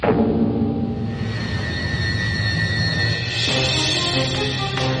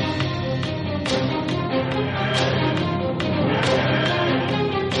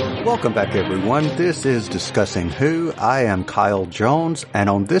Welcome back, everyone. This is Discussing Who. I am Kyle Jones, and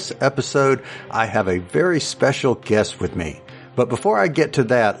on this episode, I have a very special guest with me. But before I get to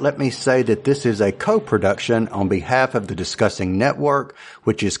that, let me say that this is a co-production on behalf of the Discussing Network,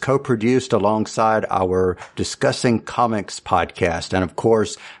 which is co-produced alongside our Discussing Comics podcast. And of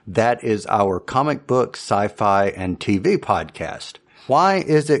course, that is our comic book, sci-fi, and TV podcast. Why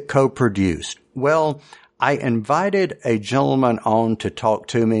is it co-produced? Well, I invited a gentleman on to talk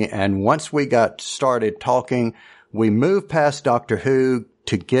to me, and once we got started talking, we moved past Doctor Who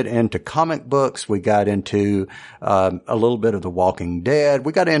to get into comic books. We got into a little bit of The Walking Dead.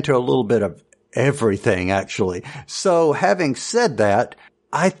 We got into a little bit of everything, actually. So having said that,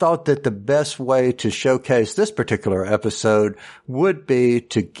 I thought that the best way to showcase this particular episode would be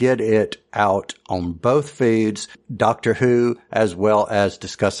to get it out on both feeds, Doctor Who as well as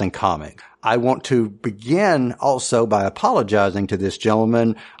Discussing Comics. I want to begin also by apologizing to this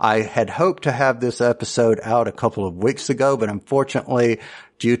gentleman. I had hoped to have this episode out a couple of weeks ago, but unfortunately,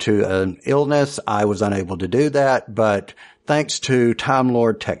 due to an illness, I was unable to do that. But thanks to Time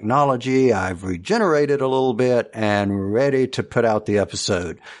Lord technology, I've regenerated a little bit and ready to put out the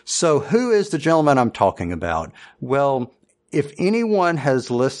episode. So who is the gentleman I'm talking about? Well, if anyone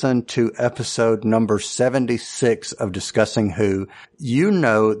has listened to episode number 76 of Discussing Who, you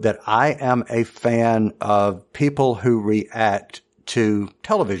know that I am a fan of people who react to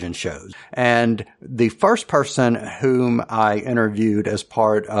television shows. And the first person whom I interviewed as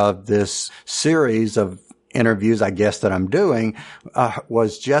part of this series of interviews, I guess, that I'm doing,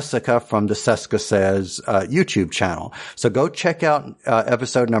 was Jessica from the Seska Says YouTube channel. So go check out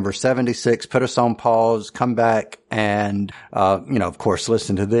episode number 76, put us on pause, come back, and, of course,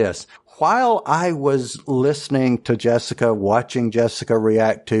 listen to this. While I was listening to Jessica, watching Jessica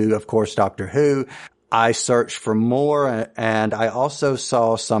react to, of course, Doctor Who, I searched for more, and I also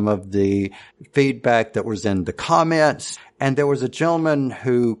saw some of the feedback that was in the comments. And there was a gentleman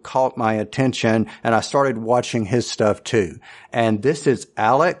who caught my attention, and I started watching his stuff too. And this is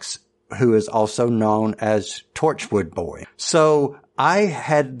Alex, who is also known as Torchwood Boy. So I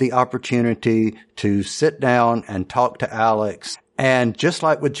had the opportunity to sit down and talk to Alex. And just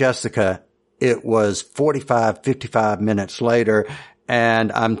like with Jessica, it was 55 minutes later.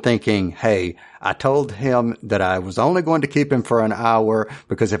 And I'm thinking, hey, I told him that I was only going to keep him for an hour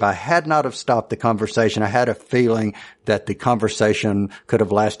because if I had not have stopped the conversation, I had a feeling that the conversation could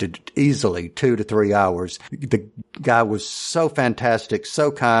have lasted easily 2 to 3 hours. The guy was so fantastic,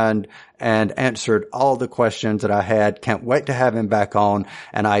 so kind, and answered all the questions that I had. Can't wait to have him back on,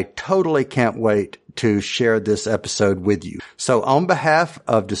 and I totally can't wait to share this episode with you. So on behalf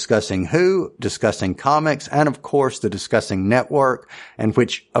of Discussing Who, Discussing Comics, and of course the Discussing Network, and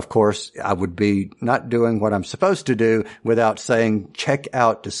which of course I would be not doing what I'm supposed to do without saying check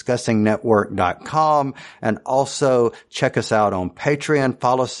out discussingnetwork.com, and also check us out on Patreon.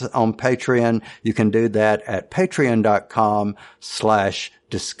 Follow us on Patreon. You can do that at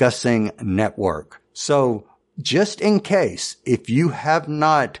patreon.com/discussingnetwork. So just in case, if you have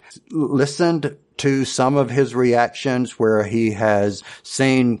not listened to some of his reactions where he has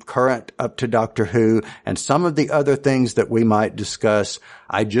seen current up to Doctor Who and some of the other things that we might discuss,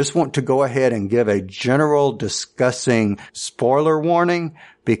 I just want to go ahead and give a general discussing spoiler warning,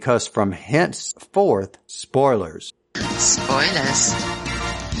 because from henceforth, spoilers. Spoilers.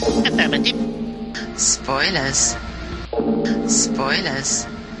 Affirmative. Spoilers. Spoilers.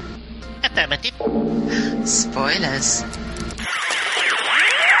 Affirmative. Spoilers.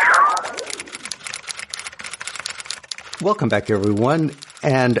 Welcome back, everyone.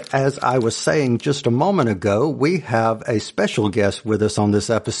 And as I was saying just a moment ago, we have a special guest with us on this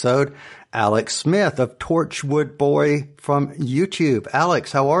episode, Alex Smith of Torchwood Boy from YouTube.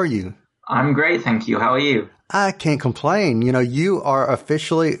 Alex, how are you? I'm great, thank you. How are you? I can't complain. You know, you are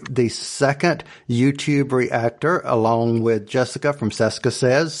officially the second YouTube reactor along with Jessica from Seska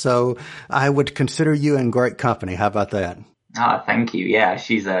Says, so I would consider you in great company. How about that? Thank you. Yeah,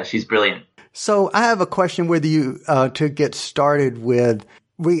 she's brilliant. So I have a question with you to get started with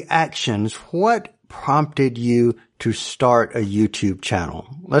reactions. What prompted you to start a YouTube channel?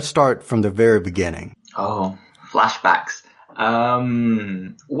 Let's start from the very beginning. Oh, flashbacks.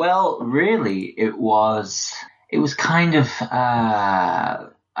 Well, really, it was kind of, I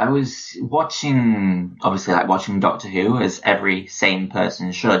was watching Doctor Who, as every sane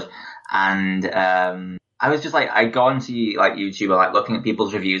person should. And, I was just like, I go onto like YouTube or like looking at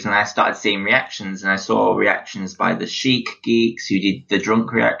people's reviews, and I started seeing reactions, and I saw reactions by the Chic Geeks who did the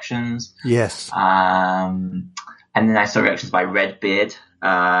drunk reactions. Yes. And then I saw reactions by Redbeard.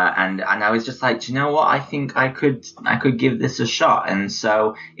 And I was just like, do you know what? I think I could give this a shot. And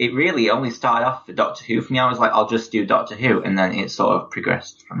so it really only started off for Doctor Who for me. I was like, I'll just do Doctor Who. And then it sort of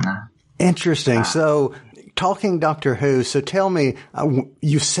progressed from there. Interesting. So talking Doctor Who, so tell me,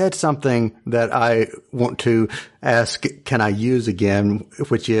 you said something that I want to ask, can I use again,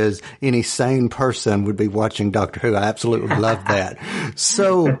 which is any sane person would be watching Doctor Who. I absolutely love that.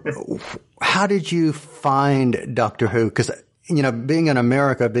 So how did you find Doctor Who? Because, you know, being in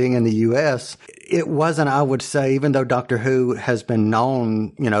America, being in the U.S., it wasn't, I would say, even though Doctor Who has been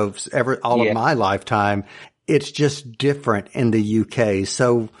known, you know, all of my lifetime, it's just different in the UK.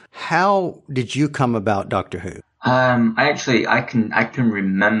 So how did you come about Doctor Who? I can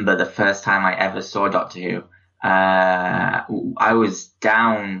remember the first time I ever saw Doctor Who. I was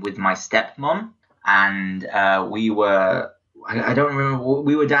down with my stepmom, and I don't remember,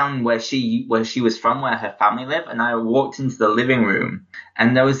 we were down where she was from, where her family lived, and I walked into the living room,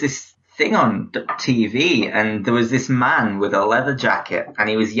 and there was this thing on TV, and there was this man with a leather jacket, and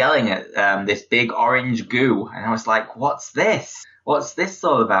he was yelling at this big orange goo, and I was like, what's this? What's this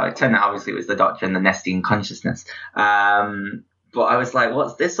all about? It turned out obviously it was the Doctor and the Nestine consciousness. But I was like,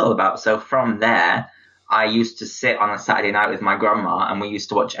 what's this all about? So from there, I used to sit on a Saturday night with my grandma, and we used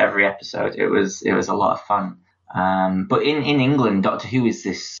to watch every episode. It was a lot of fun. But in England, Doctor Who is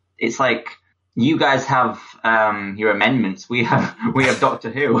this, it's like, you guys have your amendments. We have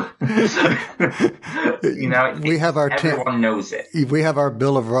Doctor Who. You know, we have our everyone knows it. We have our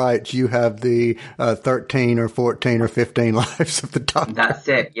Bill of Rights. You have the 13 or 14 or 15 lives of the Doctor. That's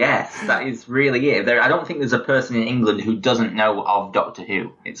it. Yes, that is really it. I don't think there's a person in England who doesn't know of Doctor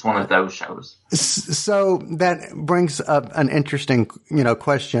Who. It's one of those shows. So that brings up an interesting, you know,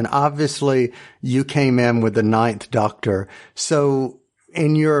 question. Obviously, you came in with the Ninth Doctor. So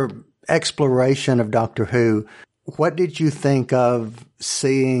in your exploration of Doctor Who, what did you think of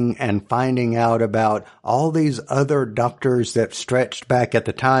seeing and finding out about all these other doctors that stretched back at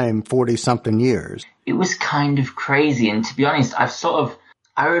the time 40-something years? It was kind of crazy, and to be honest,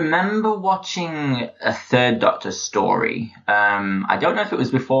 I remember watching a Third Doctor story. I don't know if it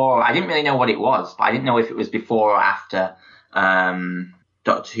was before, I didn't really know what it was, but I didn't know if it was before or after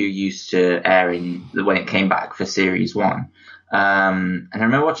Doctor Who used to air when it came back for Series 1. And I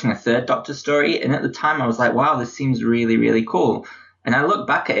remember watching a Third Doctor story, and at the time I was like, wow, this seems really, really cool. And I look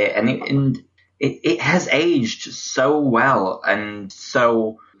back at it, and it has aged so well. And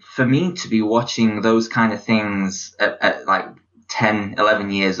so for me to be watching those kind of things at like 10, 11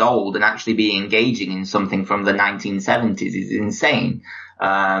 years old and actually be engaging in something from the 1970s is insane.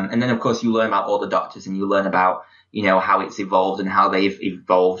 And then of course you learn about all the Doctors, and you learn about, you know, how it's evolved and how they've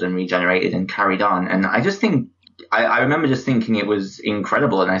evolved and regenerated and carried on. And I just think, I remember just thinking it was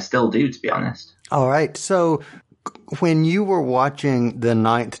incredible, and I still do, to be honest. All right. So when you were watching the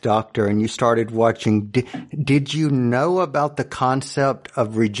Ninth Doctor and you started watching, did you know about the concept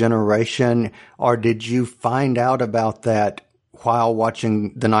of regeneration, or did you find out about that while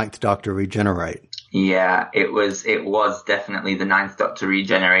watching the Ninth Doctor regenerate? Yeah, it was definitely the Ninth Doctor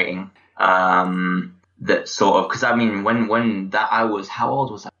regenerating. That sort of, because I mean, when that how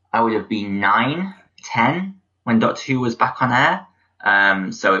old was I? I would have been 9, 10. When Doctor Who was back on air.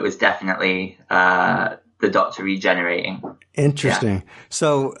 So it was definitely the Doctor regenerating. Interesting. Yeah.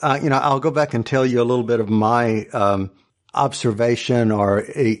 So, you know, I'll go back and tell you a little bit of my observation, or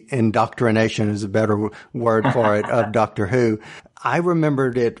indoctrination is a better word for it, of Doctor Who. I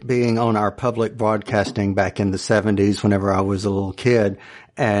remembered it being on our public broadcasting back in the 70s whenever I was a little kid,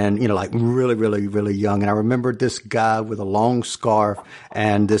 and, you know, like really, really, really young. And I remembered this guy with a long scarf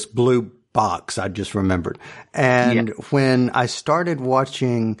and this blue box, I just remembered. And when I started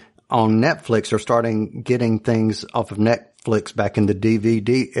watching on Netflix, or starting getting things off of Netflix back in the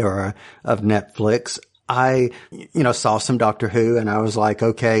DVD era of Netflix, I, you know, saw some Doctor Who, and I was like,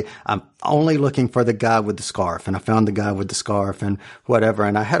 okay, I'm only looking for the guy with the scarf. And I found the guy with the scarf and whatever.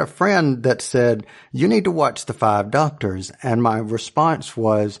 And I had a friend that said, you need to watch the 5 Doctors. And my response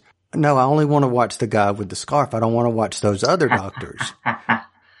was, no, I only want to watch the guy with the scarf. I don't want to watch those other doctors.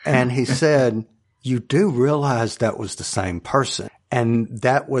 And he said, you do realize that was the same person. And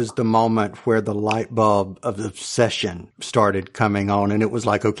that was the moment where the light bulb of obsession started coming on. And it was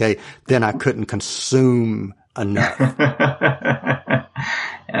like, okay, then I couldn't consume enough.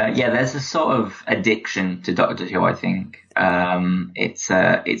 Yeah, there's a sort of addiction to Doctor Who, I think. It's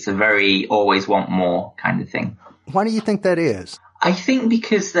a very always want more kind of thing. Why do you think that is? I think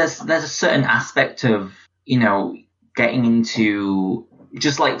because there's a certain aspect of getting into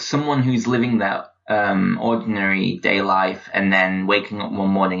just like someone who's living their ordinary day life and then waking up one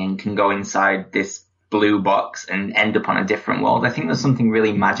morning and can go inside this blue box and end up on a different world. I think there's something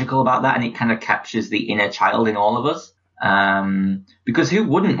really magical about that, and it kind of captures the inner child in all of us. Because who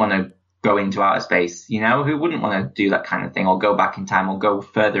wouldn't want to go into outer space? Who wouldn't want to do that kind of thing, or go back in time, or go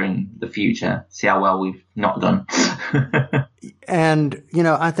further in the future, see how well we've not done. And,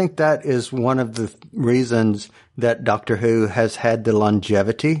 I think that is one of the reasons that Doctor Who has had the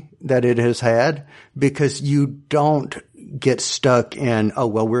longevity that it has had, because you don't get stuck in,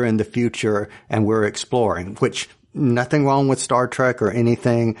 we're in the future and we're exploring, which nothing wrong with Star Trek or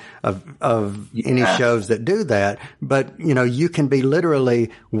anything of any shows that do that. But, you can be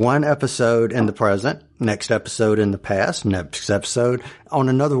literally one episode in the present, next episode in the past, next episode on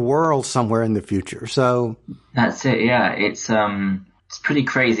another world somewhere in the future. So that's it. Yeah. It's pretty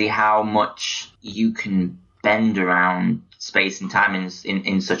crazy how much you can bend around space and time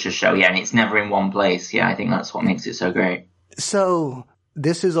in such a show. Yeah. And it's never in one place. Yeah. I think that's what makes it so great. So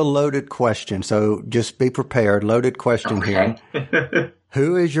this is a loaded question, so just be prepared. Loaded question here.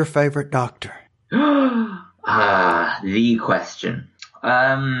 Who is your favorite Doctor? The question.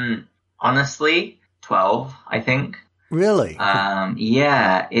 Honestly, 12, I think. Really?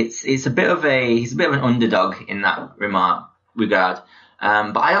 Yeah, he's a bit of an underdog in that regard.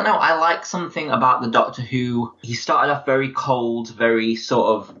 But I don't know, I like something about the Doctor who, he started off very cold, very sort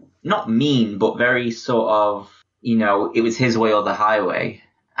of, not mean, but very sort of, it was his way or the highway.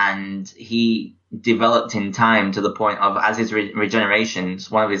 And he developed in time to the point of, as his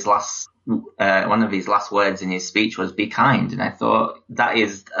regenerations, one of his last words in his speech was "be kind." And I thought that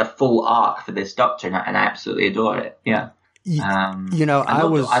is a full arc for this Doctor, and I absolutely adore it. Yeah.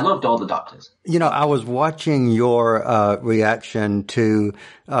 I loved all the Doctors. I was watching your reaction to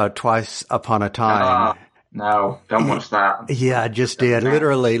Twice Upon a Time. No, don't watch that. Yeah, I just did.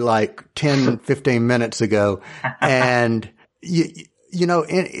 Literally like 10, 15 minutes ago. And,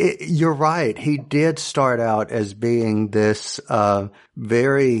 you're right. He did start out as being this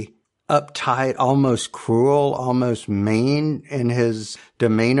very uptight, almost cruel, almost mean in his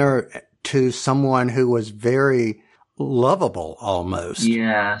demeanor, to someone who was very lovable almost.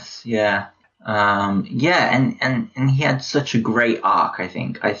 Yes, yeah. And he had such a great arc, I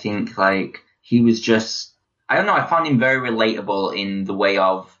think. I think like he was just, I don't know, I found him very relatable in the way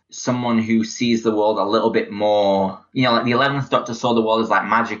of someone who sees the world a little bit more, like the 11th Doctor saw the world as like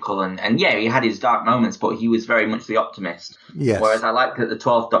magical, and yeah, he had his dark moments, but he was very much the optimist. Yes. Whereas I like that the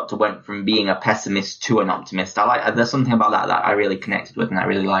 12th Doctor went from being a pessimist to an optimist. There's something about that I really connected with and I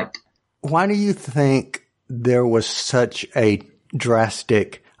really liked. Why do you think there was such a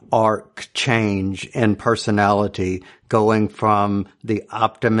drastic arc change in personality, going from the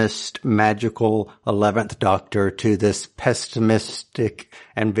optimist, magical 11th Doctor to this pessimistic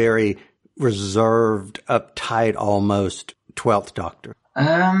and very reserved, uptight almost 12th Doctor?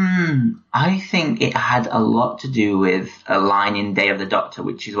 I think it had a lot to do with a line in Day of the Doctor,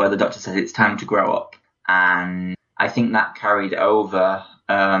 which is where the Doctor says it's time to grow up. And I think that carried over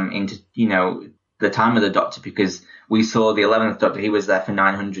into, the time of the Doctor, because we saw the 11th Doctor, he was there for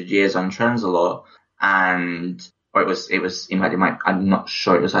 900 years on Trenzalore, I'm not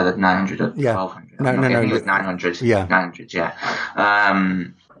sure, it was either 900 or 1200. No, it was 900. Yeah. 900, yeah.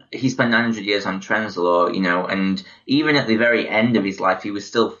 He spent 900 years on Trenzalore, and even at the very end of his life, he was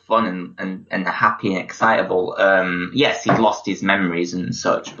still fun and happy and excitable. Yes, he'd lost his memories and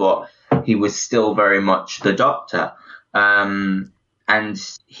such, but he was still very much the Doctor. And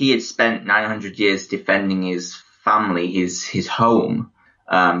he had spent 900 years defending his family, his home,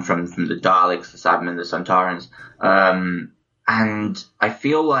 from the Daleks, the Cybermen, the Sontarans. And I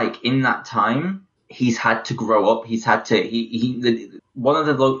feel like in that time, he's had to grow up. He's had to, one of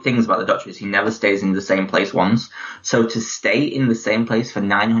the things about the Doctor is he never stays in the same place once. So to stay in the same place for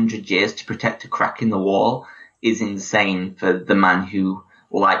 900 years to protect a crack in the wall is insane for the man who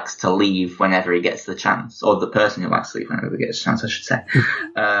likes to leave whenever he gets the chance, or the person who likes to leave whenever he gets a chance, I should say.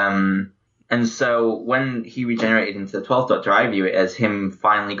 And so when he regenerated into the 12th Doctor, I view it as him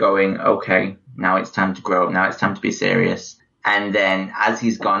finally going, okay, now it's time to grow up, now it's time to be serious. And then as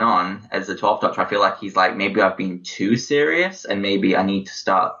he's gone on as the 12th Doctor, I feel like he's like, maybe I've been too serious and maybe I need to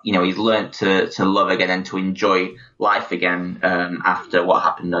start, he's learned to love again and to enjoy life again, after what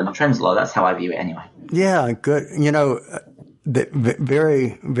happened on Trenzalore. That's how I view it anyway. Yeah, good.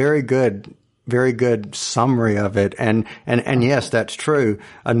 Very, very good, very good summary of it. And yes, that's true.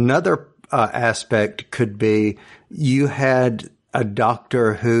 Another aspect could be you had a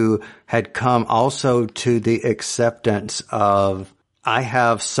Doctor who had come also to the acceptance of, I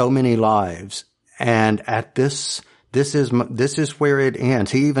have so many lives And at this is where it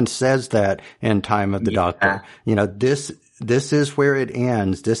ends. He even says that in Time of the Doctor. You know, this is where it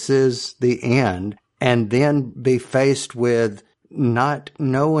ends. This is the end. And then be faced with not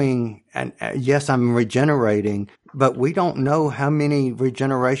knowing, and yes, I'm regenerating, but we don't know how many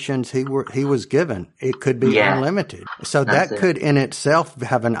regenerations he was given. It could be unlimited. So that could in itself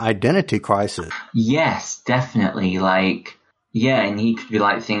have an identity crisis. Yes, definitely. Like, yeah, and he could be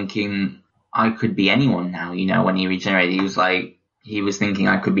like thinking, I could be anyone now, you know, when he regenerated. He was thinking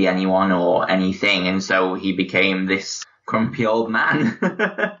I could be anyone or anything. And so he became this grumpy old man.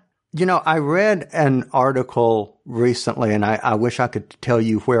 You know, I read an article recently, and I wish I could tell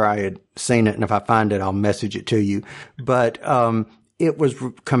you where I had seen it, and if I find it, I'll message it to you. But it was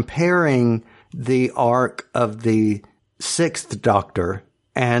comparing the arc of the 6th Doctor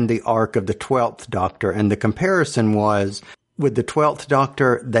and the arc of the 12th Doctor, and the comparison was, with the 12th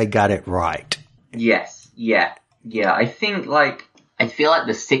Doctor, they got it right. Yes, yeah. I feel like the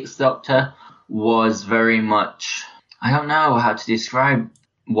 6th Doctor was very much, I don't know how to describe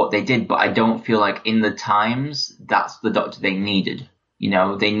what they did, but I don't feel like in the times that's the Doctor they needed. You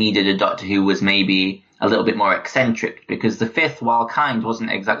know, they needed a Doctor who was maybe a little bit more eccentric, because the 5th, while kind,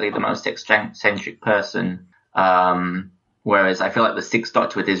 wasn't exactly the most eccentric person. Whereas I feel like the 6th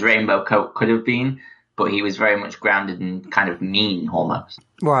Doctor with his rainbow coat could have been, but he was very much grounded and kind of mean almost.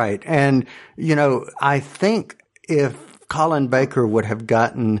 Right. And, you know, I think if Colin Baker would have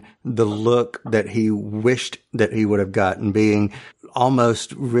gotten the look that he wished that he would have gotten, being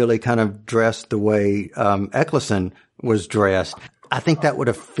almost really kind of dressed the way Eccleston was dressed, I think that would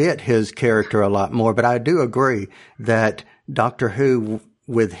have fit his character a lot more. But I do agree that Doctor Who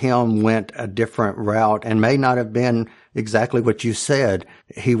with him went a different route and may not have been exactly what you said.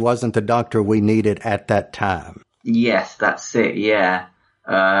 He wasn't the Doctor we needed at that time. Yes, that's it, yeah.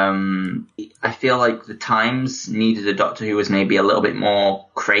 I feel like the times needed a Doctor who was maybe a little bit more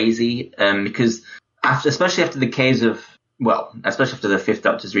crazy, because especially after the 5th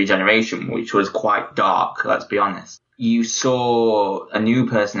Doctor's regeneration, which was quite dark, let's be honest, you saw a new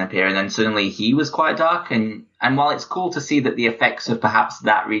person appear, and then suddenly he was quite dark, and while it's cool to see that the effects of perhaps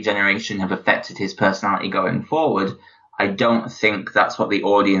that regeneration have affected his personality going forward, I don't think that's what the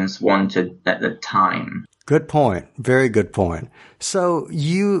audience wanted at the time. Good point. Very good point. So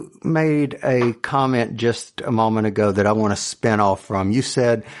you made a comment just a moment ago that I want to spin off from. You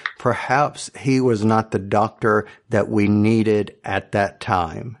said perhaps he was not the Doctor that we needed at that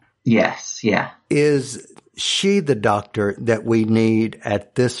time. Yes, yeah. Is she the Doctor that we need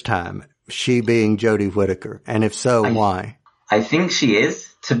at this time? She being Jodie Whittaker. And if so, why? I think she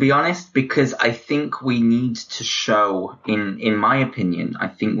is, to be honest, because I think we need to show, in my opinion, I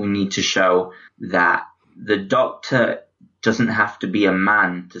think we need to show that the Doctor doesn't have to be a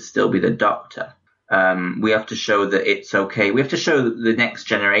man to still be the Doctor. We have to show that it's okay. We have to show the next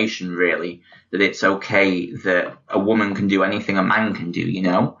generation, really, that it's okay that a woman can do anything a man can do, you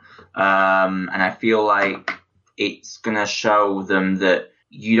know? And I feel like it's going to show them that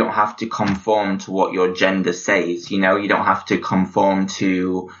you don't have to conform to what your gender says, you know? You don't have to conform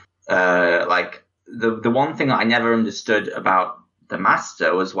to, the one thing that I never understood about the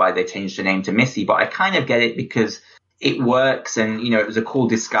Master was why they changed her name to Missy, but I kind of get it because it works, and, you know, it was a cool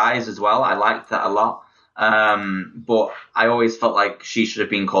disguise as well. I liked that a lot. But I always felt like she should have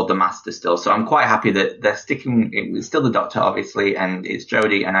been called the Master still. So I'm quite happy that they're sticking, it's still the Doctor, obviously, and it's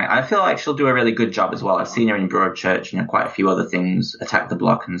Jodie. And I feel like she'll do a really good job as well. I've seen her in Broadchurch, you know, quite a few other things, Attack the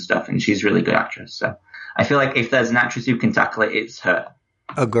Block and stuff, and she's a really good actress. So I feel like if there's an actress who can tackle it, it's her.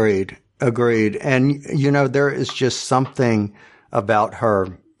 Agreed. And, you know, there is just something about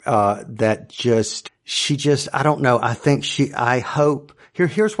her, that I don't know. I hope,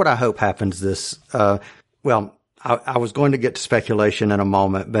 here's what I hope happens this, I was going to get to speculation in a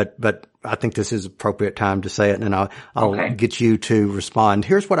moment, but I think this is appropriate time to say it, and I'll get you to respond.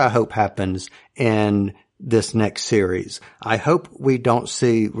 Here's what I hope happens in this next series. I hope we don't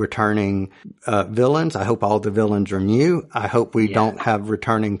see returning villains. I hope all the villains are new. I hope we don't have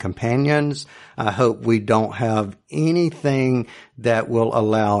returning companions. I hope we don't have anything that will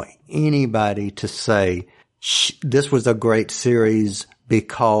allow anybody to say, this was a great series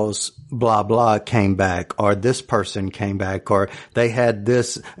because blah, blah came back, or this person came back, or they had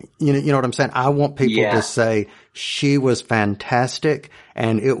this, you know what I'm saying? I want people to say she was fantastic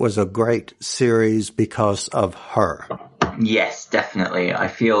and it was a great series because of her. Yes, definitely. I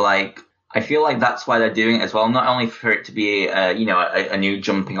feel like that's why they're doing it as well. Not only for it to be, a new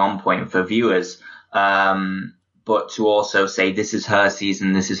jumping on point for viewers, but but to also say this is her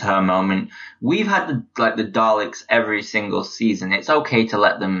season, this is her moment. We've had the Daleks every single season. It's okay to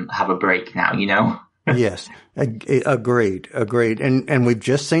let them have a break now, you know? Yes, agreed. And we've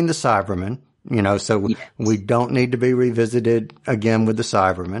just seen the Cybermen, you know, so Yes. we don't need to be revisited again with the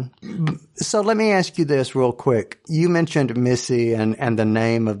Cybermen. So let me ask you this real quick. You mentioned Missy and the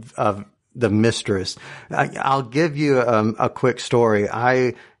name of the mistress. I'll give you a quick story.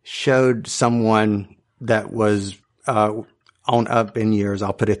 I showed someone that was on up in years,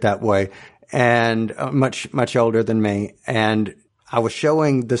 I'll put it that way, and much older than me, and I was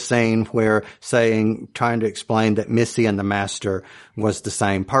showing the scene where trying to explain that Missy and the Master was the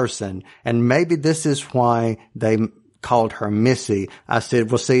same person. And maybe this is why they called her Missy. I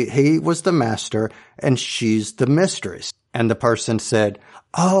said, well, see, he was the Master and she's the mistress. And the person said,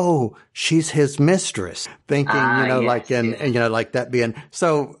 oh, she's his mistress, thinking, Yes, like like that being,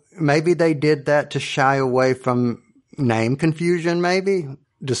 so maybe they did that to shy away from name confusion, maybe.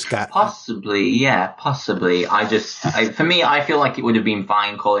 Possibly, yeah, possibly. For me, I feel like it would have been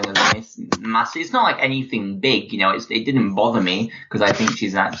fine calling her the Master. It's not like anything big, it didn't bother me because I think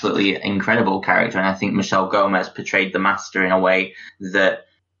she's an absolutely incredible character, and I think Michelle Gomez portrayed the Master in a way that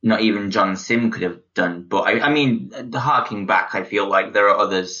not even John Sim could have done. But I mean, harking back, I feel like there are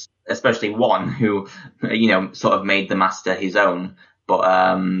others, especially one who, sort of made the Master his own. But,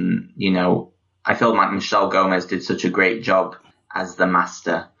 I feel like Michelle Gomez did such a great job as the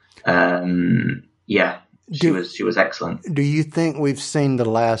Master. She was excellent. Do you think we've seen the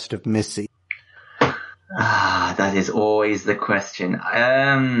last of Missy? That is always the question.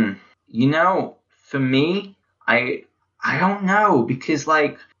 For me, I don't know, because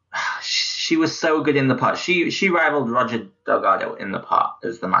she was so good in the part. She rivaled Roger Delgado in the part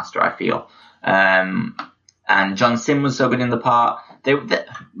as the Master, I feel. And John Sim was so good in the part.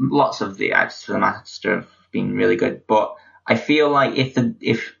 Lots of the actors for the Master have been really good, but I feel like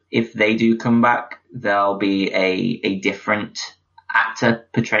if they do come back, there'll be a different actor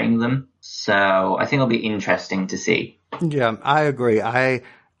portraying them. So I think it'll be interesting to see. Yeah, I agree. I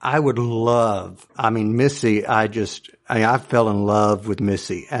would love, Missy, I fell in love with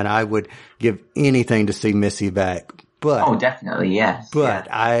Missy, and I would give anything to see Missy back. But, definitely, yes. But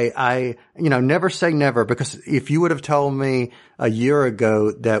yeah. I never say never, because if you would have told me a year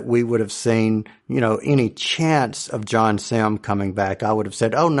ago that we would have seen, any chance of John Sim coming back, I would have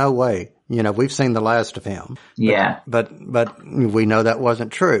said, oh, no way. We've seen the last of him. Yeah. But we know that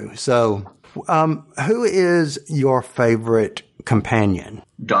wasn't true. So, who is your favorite companion?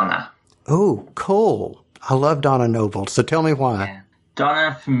 Donna. Oh, cool. I love Donna Noble. So tell me why. Yeah.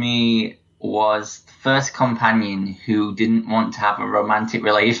 Donna, for me, was the first companion who didn't want to have a romantic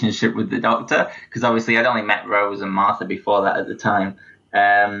relationship with the Doctor, because obviously I'd only met Rose and Martha before that at the time.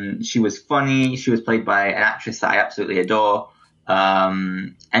 She was funny. She was played by an actress that I absolutely adore.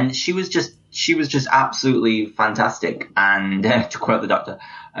 And she was just absolutely fantastic. And to quote the Doctor,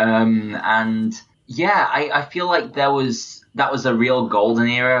 I feel like that was a real golden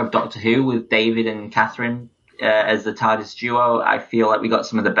era of Doctor Who with David and Catherine as the TARDIS duo. I feel like we got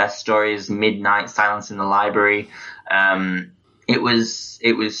some of the best stories. Midnight, Silence in the Library. It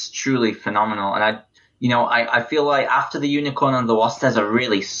was truly phenomenal. And I feel like after The Unicorn and the Wasp, there's a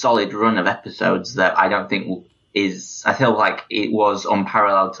really solid run of episodes that I don't think I feel like it was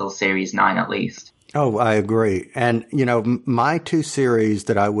unparalleled till series 9 at least. Oh, I agree. And, my two series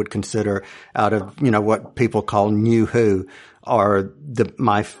that I would consider out of, what people call New Who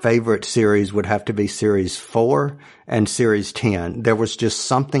my favorite series would have to be series 4 and series 10. There was just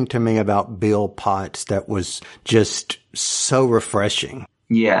something to me about Bill Potts that was just so refreshing.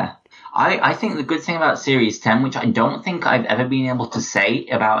 Yeah. I think the good thing about series 10, which I don't think I've ever been able to say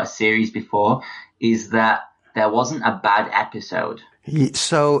about a series before, is that there wasn't a bad episode.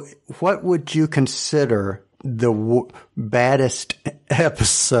 So what would you consider the baddest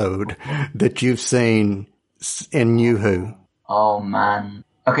episode that you've seen in New Who? Oh, man.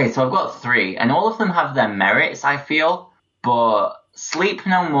 Okay, so I've got 3, and all of them have their merits, I feel, but Sleep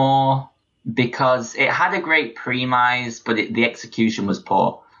No More, because it had a great premise, but the execution was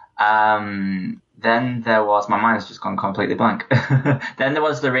poor. Then there was, my mind's just gone completely blank. Then there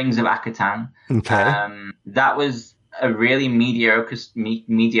was The Rings of Akatan. Okay. That was a really mediocre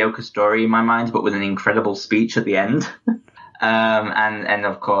story in my mind, but with an incredible speech at the end. And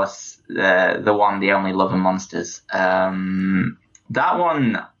of course, the one, The Only Love and Monsters. That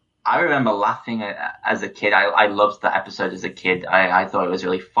one, I remember laughing as a kid. I loved that episode as a kid. I thought it was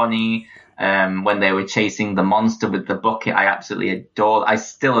really funny. When they were chasing the monster with the bucket, I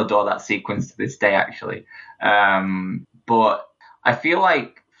still adore that sequence to this day, actually. But I feel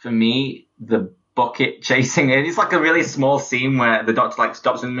like for me, the bucket chasing it. It's like a really small scene where the Doctor like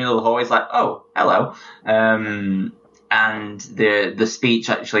stops in the middle of the hallway. He's like, "Oh, hello," and the speech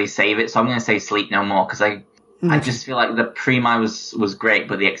actually save it. So I'm going to say Sleep No More because I just feel like the Premai was great,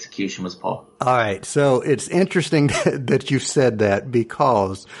 but the execution was poor. All right. So it's interesting that you said that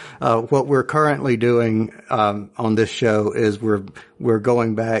because what we're currently doing on this show is we're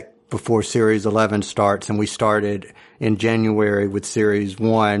going back before Series 11 starts, and we started in January with Series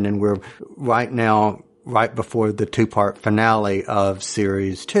 1, and we're right now right before the 2-part finale of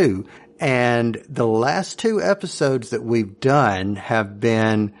Series 2. And the last 2 episodes that we've done have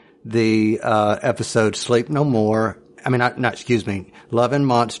been the episode Sleep No More. I mean, excuse me, Love and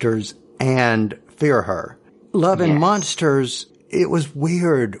Monsters and Fear Her. Love and Monsters, it was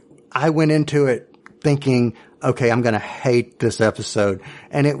weird. I went into it thinking, okay, I'm going to hate this episode.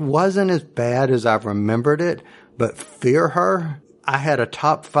 And it wasn't as bad as I remembered it, but Fear Her, I had a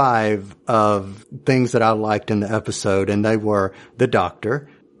top 5 of things that I liked in the episode, and they were the Doctor,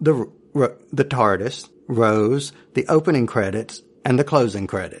 the TARDIS, Rose, the opening credits, and the closing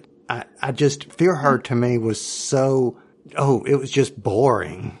credit. I just, Fear Her to me was so, it was just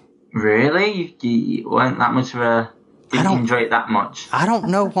boring. Really? You weren't that much of a... Didn't enjoy it that much? I don't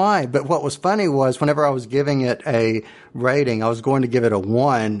know why, but what was funny was whenever I was giving it a rating, I was going to give it a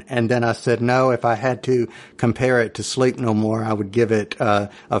 1, and then I said, no, if I had to compare it to Sleep No More, I would give it a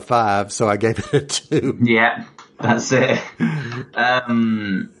 5, so I gave it a 2. Yeah, that's it.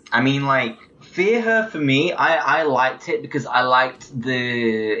 I mean, like, Fear Her, for me, I liked it because I liked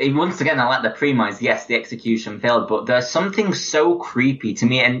once again, I like the premise. Yes, the execution failed, but there's something so creepy to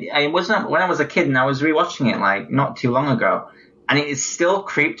me. And it wasn't when I was a kid and I was rewatching it like not too long ago, and it still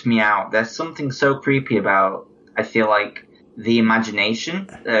creeped me out. There's something so creepy about, I feel like, the imagination,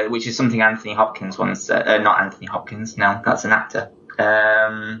 which is something Anthony Hopkins once said. Not Anthony Hopkins, no, that's an actor.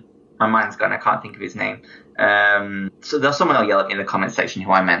 My mind's gone, I can't think of his name. So there's someone will yell at me in the comment section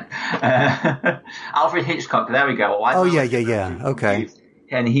who I meant. Alfred Hitchcock, there we go. Yeah. Okay.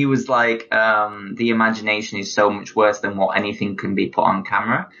 And he was like, the imagination is so much worse than what anything can be put on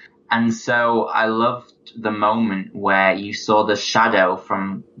camera. And so I loved the moment where you saw the shadow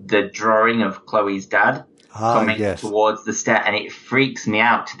from the drawing of Chloe's dad coming towards the stair, and it freaks me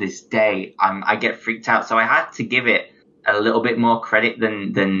out to this day. I get freaked out. So I had to give it a little bit more credit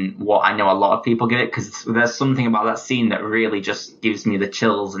than what I know a lot of people give it, because there's something about that scene that really just gives me the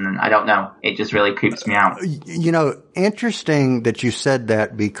chills, and I don't know, it just really creeps me out. You know, interesting that you said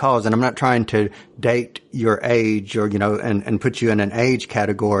that, because, and I'm not trying to date your age or, you know, and put you in an age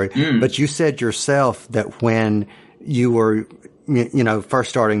category, but you said yourself that when you were, you know, first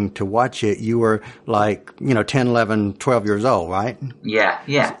starting to watch it, you were like, you know, 10, 11, 12 years old, right? Yeah,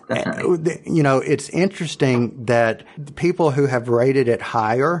 definitely. You know, it's interesting that the people who have rated it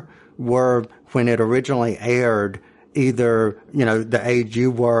higher were, when it originally aired, either, you know, the age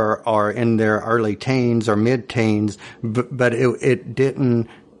you were or in their early teens or mid-teens, but it didn't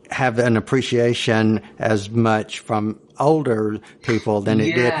have an appreciation as much from older people than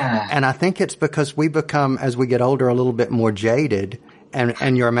it did. And I think it's because we become, as we get older, a little bit more jaded,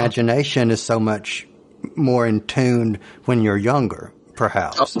 and your imagination is so much more in tune when you're younger,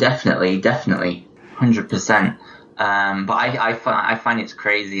 perhaps. Oh, definitely. 100%. But I find it's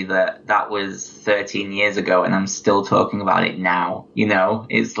crazy that was 13 years ago and I'm still talking about it now. You know,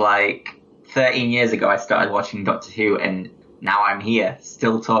 it's like 13 years ago I started watching Doctor Who, and now I'm here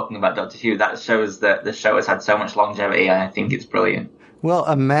still talking about Doctor Who. That shows that the show has had so much longevity, and I think it's brilliant.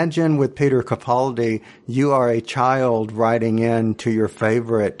 Well, imagine with Peter Capaldi, you are a child writing in to your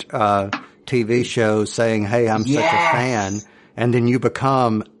favorite TV show saying, hey, I'm such a fan. And then you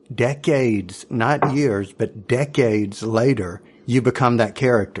become decades, not years, but decades later, you become that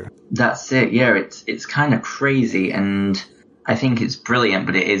character. That's it. Yeah, it's kind of crazy, and I think it's brilliant,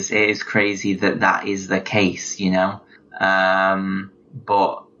 but it is crazy that is the case, you know?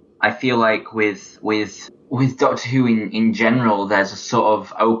 But I feel like with Doctor Who in general, there's a sort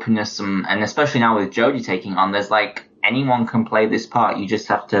of openness, and especially now with Jodie taking on, there's like, anyone can play this part. You just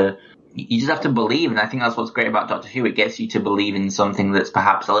have to believe. And I think that's what's great about Doctor Who. It gets you to believe in something that's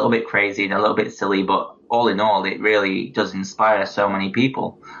perhaps a little bit crazy and a little bit silly, but all in all, it really does inspire so many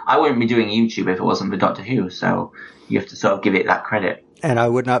people. I wouldn't be doing YouTube if it wasn't for Doctor Who. So you have to sort of give it that credit. And I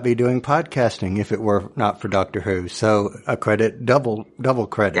would not be doing podcasting if it were not for Doctor Who. So a credit, double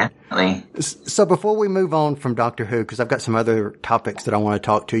credit. Definitely. So before we move on from Doctor Who, because I've got some other topics that I want to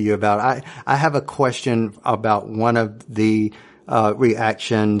talk to you about, I have a question about one of the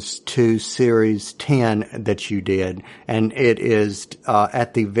reactions to Series 10 that you did. And it is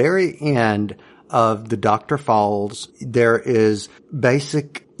at the very end of the Dr. Falls, there is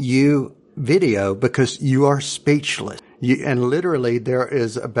basic you video because you are speechless. And literally there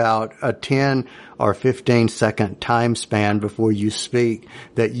is about a 10 or 15 second time span before you speak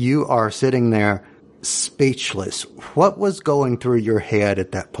that you are sitting there speechless. What was going through your head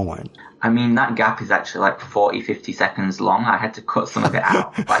at that point? I mean, that gap is actually like 40, 50 seconds long. I had to cut some of it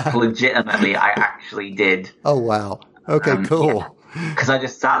out. Like, legitimately, I actually did. Oh, wow. Okay, cool. Because I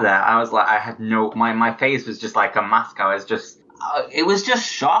just sat there. I was like, I had my face was just like a mask. I was just, it was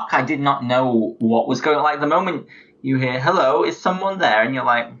just shock. I did not know what was going on. Like, the moment you hear, hello, is someone there? And you're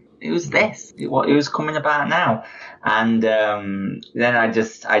like, it was this. It was coming about now. And then I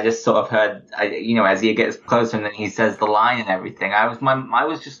just sort of heard, as he gets closer and then he says the line and everything. I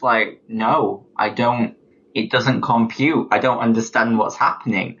was just like, no, I don't. It doesn't compute. I don't understand what's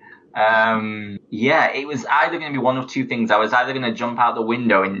happening. It was either going to be one of two things. I was either going to jump out the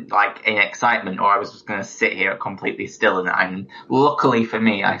window in excitement, or I was just going to sit here completely still. And luckily for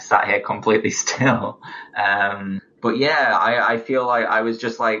me, I sat here completely still. But yeah, I feel like I was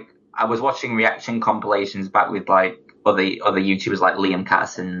just like, I was watching reaction compilations back with like other YouTubers like Liam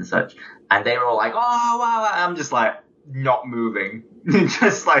Catterson and such, and they were all like, oh wow, I'm just like not moving,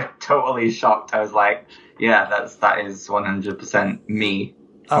 just like totally shocked. I was like, yeah, that is 100% me.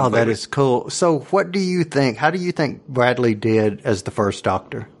 Oh, that is cool. So what do you think? How do you think Bradley did as the first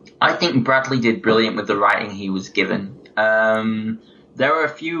Doctor? I think Bradley did brilliant with the writing he was given. There were a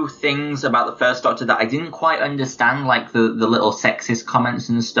few things about the first Doctor that I didn't quite understand, like the little sexist comments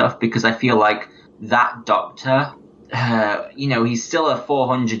and stuff, because I feel like that Doctor, he's still a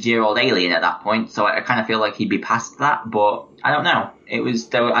 400-year-old alien at that point, so I kind of feel like he'd be past that, but I don't know.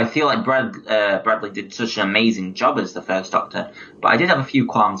 I feel like Bradley did such an amazing job as the first Doctor, but I did have a few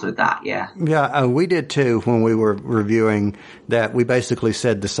qualms with that, yeah. Yeah, we did too when we were reviewing that. We basically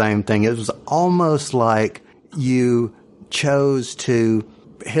said the same thing. It was almost like you chose to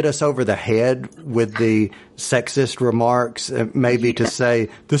hit us over the head with the sexist remarks, maybe to say,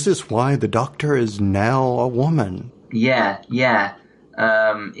 this is why the Doctor is now a woman. Yeah.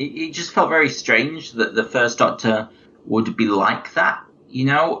 It just felt very strange that the first Doctor would be like that, I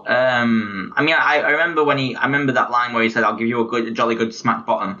mean, I remember that line where he said, I'll give you a jolly good smack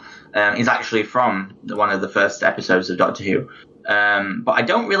bottom, is actually from one of the first episodes of Doctor Who. But I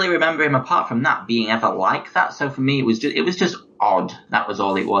don't really remember him apart from that being ever like that. So for me, it was just odd. That was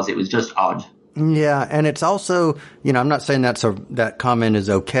all it was. It was just odd. Yeah. And it's also, I'm not saying that comment is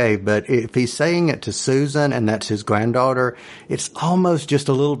okay, but if he's saying it to Susan and that's his granddaughter, it's almost just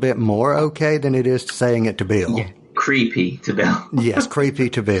a little bit more okay than it is saying it to Bill. Yeah. Creepy to Bill. Yes. Creepy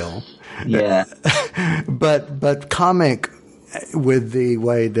to Bill. Yeah. But comic with the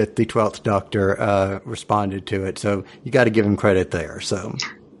way that the 12th Doctor responded to it. So you got to give him credit there. So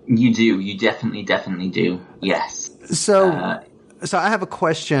you do. You definitely do. Yes. So I have a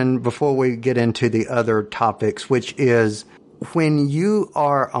question before we get into the other topics, which is when you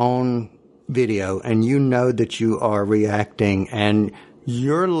are on video and you know that you are reacting and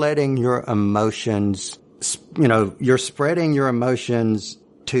you're letting your emotions, you're spreading your emotions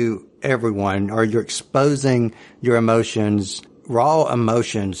to everyone, or you're exposing your emotions, raw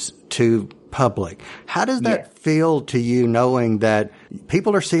emotions, to public. How does that feel to you, knowing that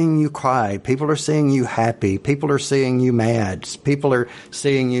people are seeing you cry, people are seeing you happy, people are seeing you mad, people are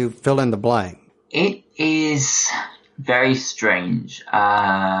seeing you fill in the blank? It is very strange.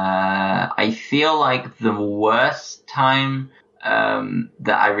 I feel like the worst time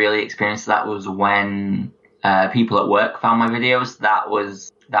that I really experienced that was when people at work found my videos. That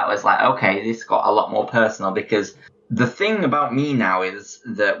was like, okay, this got a lot more personal, because the thing about me now is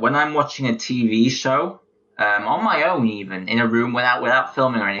that when I'm watching a TV show, on my own, even in a room without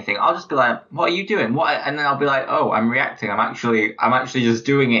filming or anything, I'll just be like, what are you doing? And then I'll be like, oh, I'm reacting. I'm actually just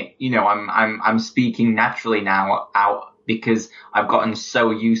doing it. I'm speaking naturally now out, because I've gotten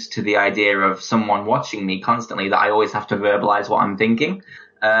so used to the idea of someone watching me constantly that I always have to verbalize what I'm thinking.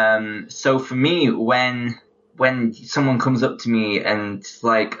 So for me, when someone comes up to me, and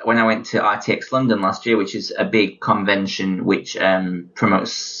like when I went to RTX London last year, which is a big convention which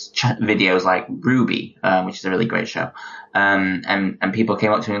promotes videos like Ruby, which is a really great show, and people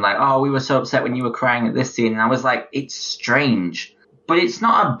came up to me like, oh, we were so upset when you were crying at this scene, and I was like, it's strange, but it's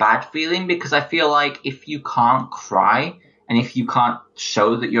not a bad feeling, because I feel like if you can't cry and if you can't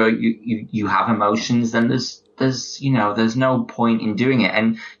show that you have emotions, then there's no point in doing it.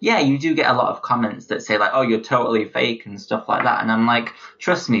 And yeah, you do get a lot of comments that say like, oh, you're totally fake and stuff like that. And I'm like,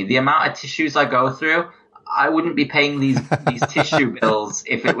 trust me, the amount of tissues I go through, I wouldn't be paying these tissue bills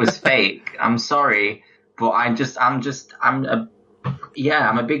if it was fake. I'm sorry, but I'm a Yeah,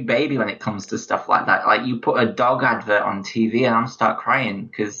 I'm a big baby when it comes to stuff like that. Like, you put a dog advert on TV and I'm start crying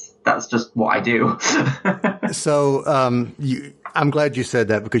because that's just what I do. So, I'm glad you said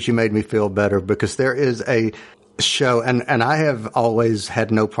that because you made me feel better, because there is a show, and I have always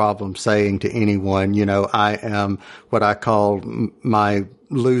had no problem saying to anyone, I am what I call my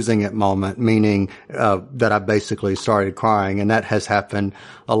losing it moment, meaning that I basically started crying, and that has happened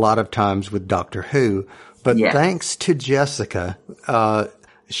a lot of times with Doctor Who. But thanks to Jessica,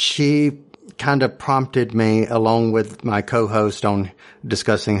 she kind of prompted me, along with my co-host on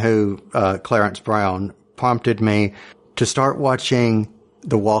Discussing Who, Clarence Brown, prompted me to start watching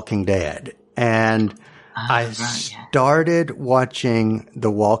The Walking Dead. And I started watching The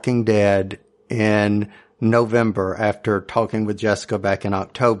Walking Dead in November after talking with Jessica back in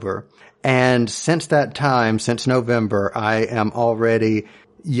October. And since that time, since November, I am already,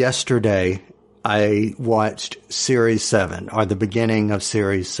 yesterday, I watched Series 7, or the beginning of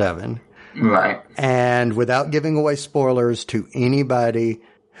Series 7. Right. And without giving away spoilers to anybody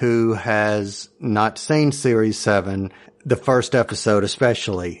who has not seen Series 7, the first episode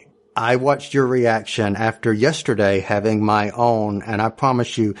especially, I watched your reaction after yesterday having my own, and I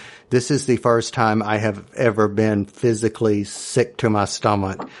promise you, this is the first time I have ever been physically sick to my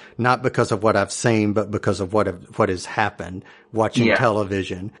stomach, not because of what I've seen, but because of what has happened watching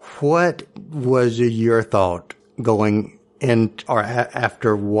television. What was your thought going in, or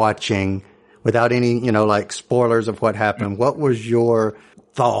after watching, without any, like spoilers of what happened? What was your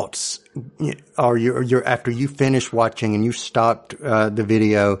thoughts, or your after you finished watching and you stopped the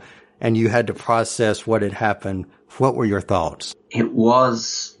video and you had to process what had happened? What were your thoughts? It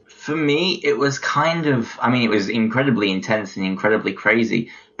was, for me, it was kind of, it was incredibly intense and incredibly crazy,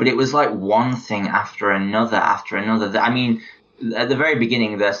 but it was like one thing after another after another. At the very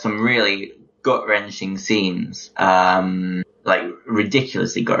beginning, there's some really gut-wrenching scenes, like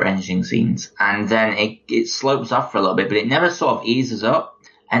ridiculously gut-wrenching scenes. And then it slopes off for a little bit, but it never sort of eases up.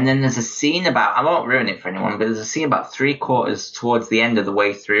 And then there's a scene about, I won't ruin it for anyone, but there's a scene about 3/4 towards the end of the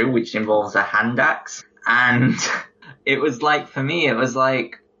way through, which involves a hand axe. And it was like, for me, it was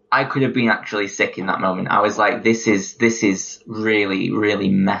like, I could have been actually sick in that moment. I was like, this is really, really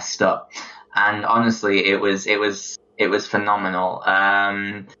messed up. And honestly, it was phenomenal.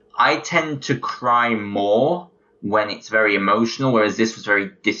 I tend to cry more when it's very emotional, whereas this was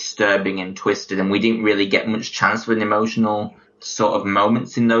very disturbing and twisted, and we didn't really get much chance for an emotional sort of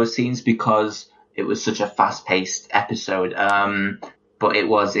moments in those scenes because it was such a fast-paced episode. But it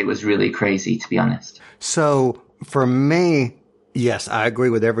was really crazy, to be honest. So for me, yes, I agree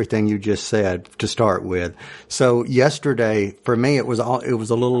with everything you just said to start with. So yesterday, for me, it was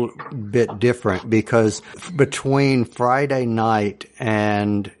a little bit different because between Friday night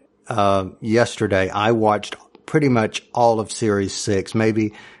and yesterday, I watched pretty much all of Series 6.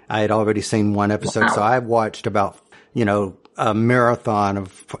 Maybe I had already seen one episode, so I watched about, a marathon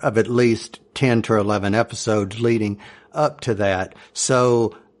of at least 10 to 11 episodes leading up to that.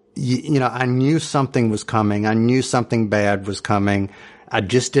 So, I knew something was coming. I knew something bad was coming. I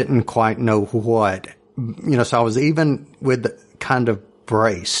just didn't quite know what. So I was even kind of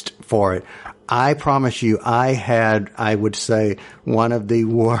braced for it. I promise you, I would say, one of the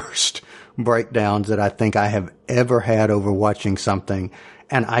worst breakdowns that I think I have ever had over watching something.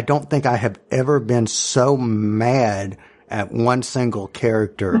 And I don't think I have ever been so mad at one single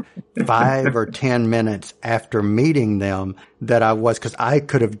character 5 or 10 minutes after meeting them that I was, because I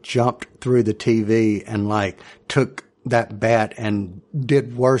could have jumped through the TV and took that bat and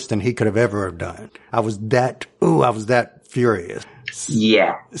did worse than he could have ever have done. I was that furious.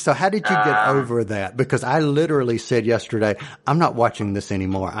 Yeah. So how did you get over that? Because I literally said yesterday, I'm not watching this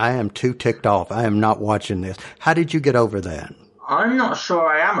anymore. I am too ticked off. I am not watching this. How did you get over that? I'm not sure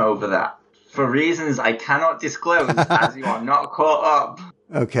I am over that. For reasons I cannot disclose, as you are not caught up.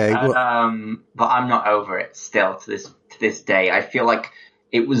 Okay. But I'm not over it still to this day. I feel like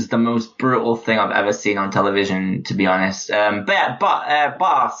it was the most brutal thing I've ever seen on television, to be honest.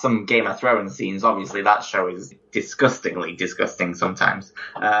 Bar some Game of Thrones scenes. Obviously, that show is disgustingly disgusting sometimes.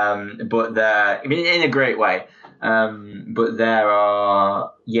 But in a great way. But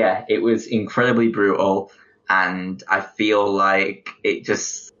it was incredibly brutal, and I feel like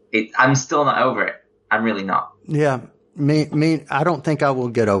I'm still not over it. I'm really not. Yeah. I don't think I will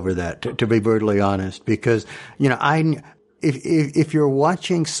get over that, to be brutally honest, because, if you're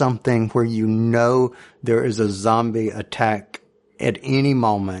watching something where there is a zombie attack at any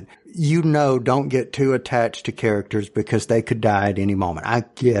moment, don't get too attached to characters because they could die at any moment. I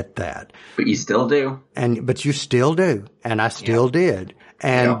get that. But you still do. But you still do. And I still did.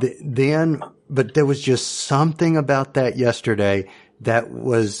 And but there was just something about that yesterday that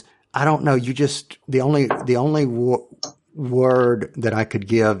was, I don't know, the only word that I could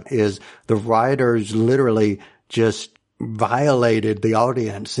give is the writers literally just violated the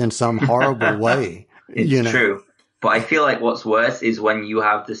audience in some horrible way. It's true. But I feel like what's worse is when you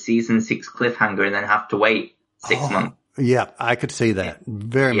have the season 6 cliffhanger and then have to wait 6 months. Yeah, I could see that.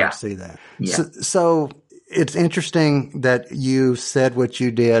 Very much see that. Yeah. So it's interesting that you said what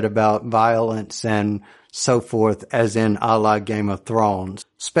you did about violence and so forth, as in a la Game of Thrones.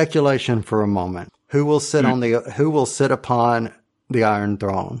 Speculation for a moment. Who will sit upon the Iron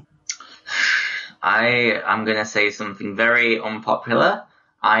Throne? I'm going to say something very unpopular.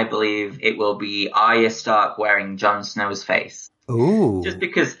 I believe it will be Arya Stark wearing Jon Snow's face. Ooh. Just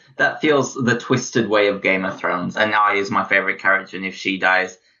because that feels the twisted way of Game of Thrones. And Arya is my favorite character, and if she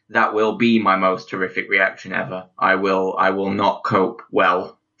dies, that will be my most horrific reaction ever. I will not cope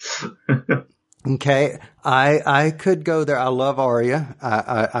well. Okay. I could go there. I love Arya.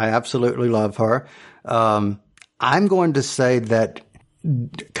 I absolutely love her. I'm going to say that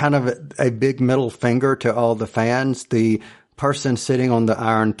kind of a big middle finger to all the fans. The person sitting on the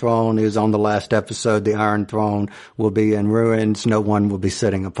Iron Throne is on the last episode. The Iron Throne will be in ruins. No one will be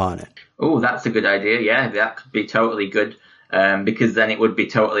sitting upon it. Oh, that's a good idea. Yeah, that could be totally good. Because then it would be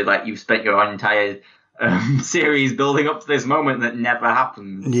totally like you've spent your entire series building up to this moment that never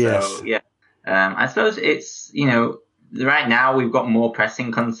happens. Yes. So, yeah. I suppose it's, right now we've got more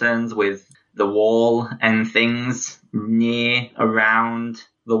pressing concerns with the wall and things near around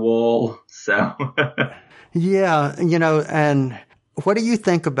the wall. So. Yeah, and what do you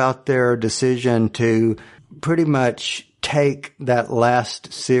think about their decision to pretty much take that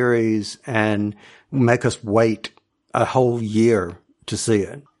last series and make us wait a whole year to see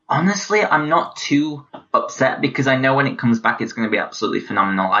it? Honestly, I'm not too upset because I know when it comes back, it's going to be absolutely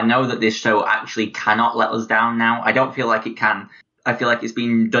phenomenal. I know that this show actually cannot let us down now. I don't feel like it can. I feel like it's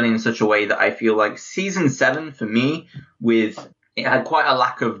been done in such a way that I feel like season 7 for me it had quite a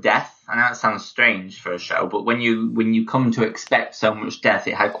lack of death. I know that sounds strange for a show, but when you come to expect so much death,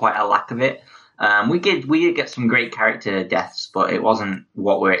 it had quite a lack of it. We did get some great character deaths, but it wasn't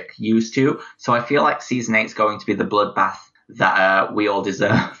what we're used to. So I feel like season 8 is going to be the bloodbath that we all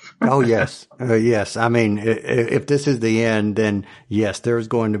deserve. Oh, yes. Yes. I mean, if this is the end, then yes, there's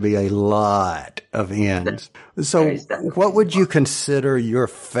going to be a lot of ends. So what would you consider your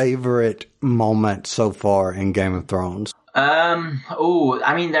favorite moment so far in Game of Thrones?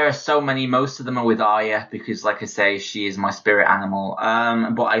 I mean, there are so many. Most of them are with Arya because, like I say, she is my spirit animal.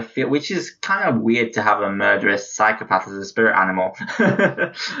 But I feel, which is kind of weird to have a murderous psychopath as a spirit animal.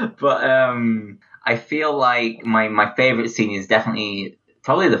 But, I feel like my favorite scene is definitely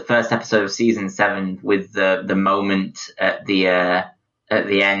probably the first episode of season 7 with the moment at the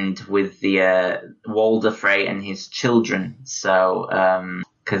end with the Walder Frey and his children. So,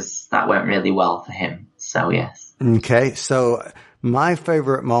 cause that went really well for him. So yes. Okay. So my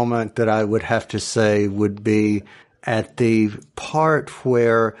favorite moment that I would have to say would be at the part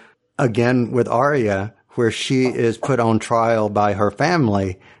where, again, with Arya, where she is put on trial by her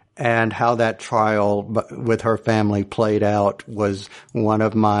family, and how that trial with her family played out was one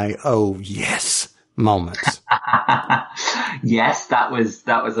of my, oh yes, moments. Yes, that was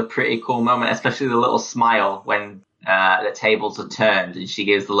a pretty cool moment, especially the little smile when the tables are turned and she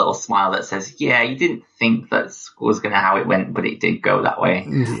gives the little smile that says, yeah, you didn't think that was going to how it went, but it did go that way.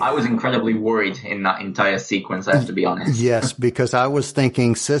 I was incredibly worried in that entire sequence, I have to be honest. Yes, because I was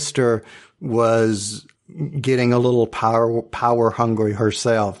thinking sister was getting a little power hungry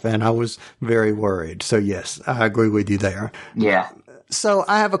herself, and I was very worried. So yes, I agree with you there. Yeah. So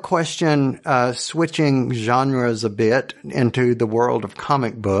I have a question, switching genres a bit into the world of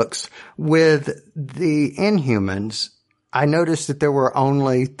comic books. With the Inhumans, I noticed that there were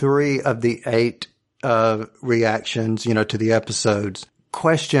only 3 of the 8 reactions, to the episodes.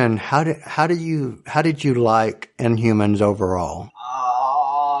 Question: How did you like Inhumans overall?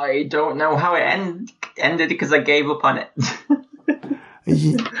 I don't know how it ended because I gave up on it.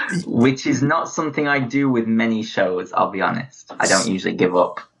 Which is not something I do with many shows, I'll be honest. I don't usually give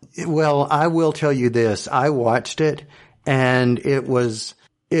up. Well, I will tell you this. I watched it and it was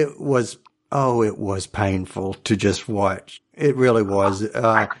painful to just watch. It really was.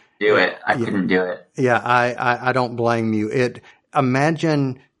 I couldn't do it. Yeah, I don't blame you.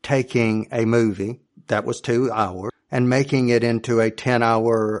 Imagine taking a movie that was 2 hours and making it into a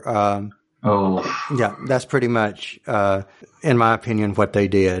 10-hour, yeah, that's pretty much, in my opinion, what they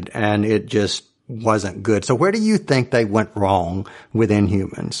did. And it just wasn't good. So where do you think they went wrong with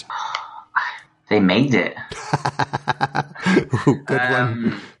Inhumans? They made it. Ooh, good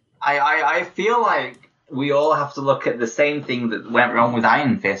one. I feel like we all have to look at the same thing that went wrong with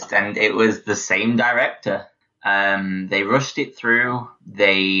Iron Fist, and it was the same director. They rushed it through.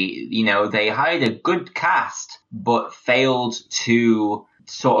 They hired a good cast, but failed to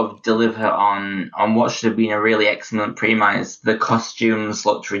sort of deliver on what should have been a really excellent premise. The costumes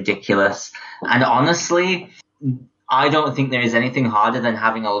looked ridiculous. And honestly, I don't think there is anything harder than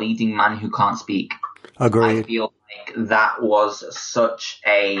having a leading man who can't speak. Agreed. I feel like that was such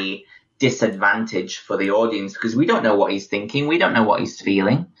a disadvantage for the audience because we don't know what he's thinking. We don't know what he's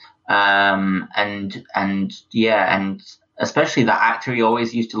feeling. And especially that actor, he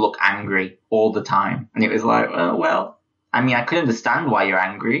always used to look angry all the time. And it was like, I could understand why you're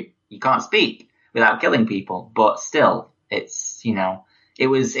angry. You can't speak without killing people, but still, it's, it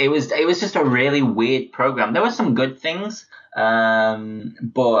was just a really weird program. There were some good things,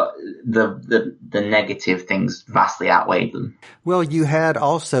 but the negative things vastly outweighed them. Well, you had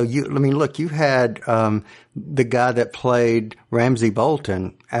also, you had, the guy that played Ramsay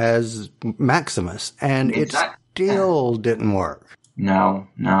Bolton as Maximus, and it still didn't work. No.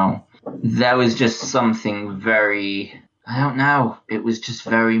 There was just something very, I don't know. It was just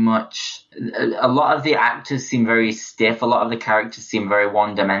very much, a lot of the actors seem very stiff. A lot of the characters seem very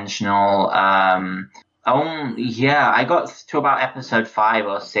one-dimensional. I got to about episode 5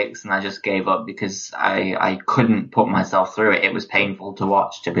 or 6 and I just gave up because I couldn't put myself through it. It was painful to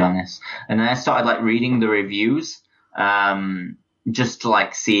watch, to be honest. And then I started reading the reviews, just to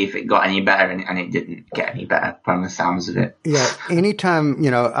see if it got any better, and it didn't get any better from the sounds of it. Yeah. Anytime,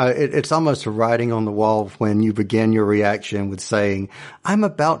 it's almost a writing on the wall when you begin your reaction with saying, I'm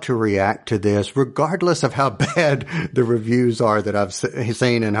about to react to this, regardless of how bad the reviews are that I've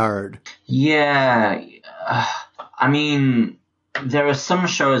seen and heard. Yeah. There are some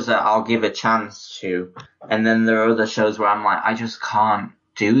shows that I'll give a chance to, and then there are other shows where I'm like, I just can't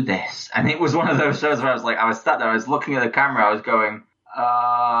do this. And it was one of those shows where I was sat there, I was looking at the camera, I was going,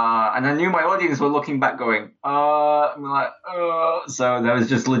 and I knew my audience were looking back going, I'm like, so there was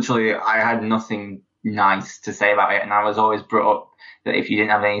just literally, I had nothing nice to say about it, and I was always brought up that if you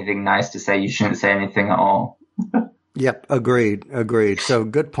didn't have anything nice to say, you shouldn't say anything at all. Yep, agreed. So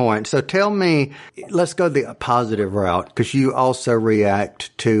good point. So tell me, let's go the positive route, because you also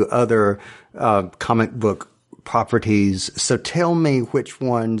react to other comic book properties. So tell me, which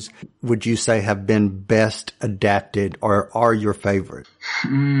ones would you say have been best adapted or are your favorite?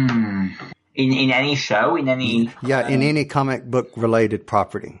 In any show, in any... Yeah, in any comic book related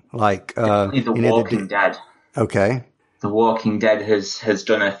property. The Walking Dead. Okay. The Walking Dead has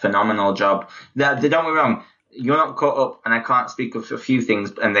done a phenomenal job. Don't get me wrong, you're not caught up, and I can't speak of a few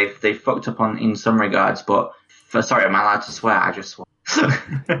things, and they fucked up in some regards, but sorry, am I allowed to swear? I just swore.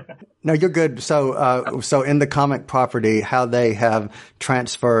 No, you're good. So in the comic property, how they have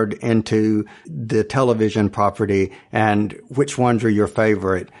transferred into the television property, and which ones are your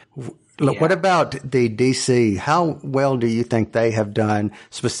favorite? Look, what about the DC? How well do you think they have done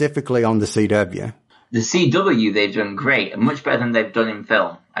specifically on the CW? The CW, they've done great, much better than they've done in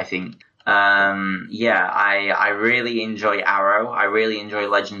film, I think. I really enjoy Arrow. I really enjoy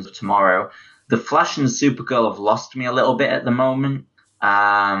Legends of Tomorrow. The Flash and Supergirl have lost me a little bit at the moment,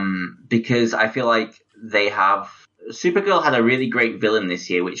 because I feel like Supergirl had a really great villain this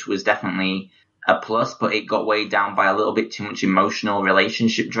year, which was definitely a plus, but it got weighed down by a little bit too much emotional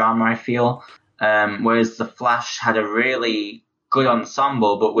relationship drama, I feel. Whereas The Flash had a really good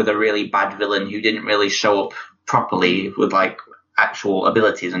ensemble, but with a really bad villain who didn't really show up properly with actual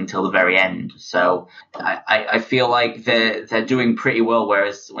abilities until the very end. So I feel like they're doing pretty well.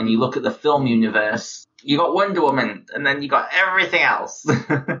 Whereas when you look at the film universe, you got Wonder Woman and then you got everything else.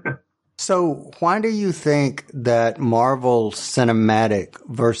 So why do you think that Marvel Cinematic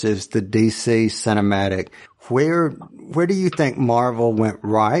versus the DC Cinematic, where do you think Marvel went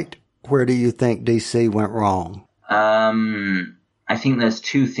right? Where do you think DC went wrong? I think there's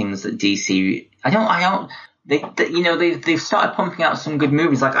two things that DC, they've started pumping out some good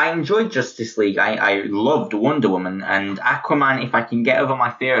movies. I enjoyed Justice League. I loved Wonder Woman and Aquaman. If I can get over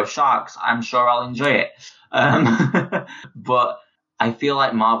my fear of sharks, I'm sure I'll enjoy it. But I feel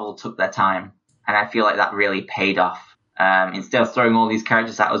like Marvel took their time, and I feel like that really paid off. Instead of throwing all these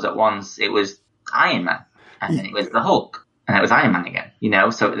characters at us at once, it was Iron Man, and then it was the Hulk, and it was Iron Man again,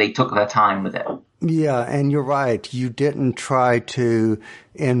 so they took their time with it. Yeah, and you're right. You didn't try to,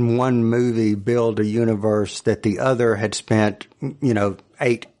 in one movie, build a universe that the other had spent,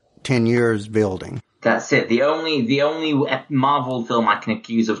 8-10 years building. That's it. The only Marvel film I can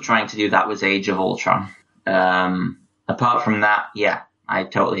accuse of trying to do that was Age of Ultron. Apart from that, yeah, I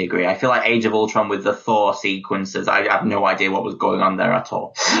totally agree. I feel like Age of Ultron with the Thor sequences, I have no idea what was going on there at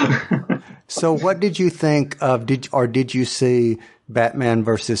all. So what did you think of, did you see Batman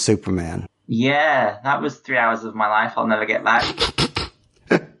versus Superman? Yeah, that was 3 hours of my life I'll never get back.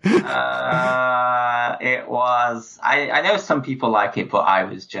 It was, I know some people like it, but I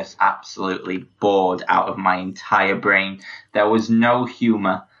was just absolutely bored out of my entire brain. There was no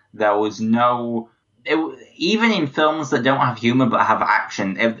humor. There was no, even in films that don't have humor but have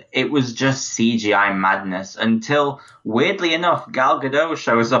action, it was just CGI madness until, weirdly enough, Gal Gadot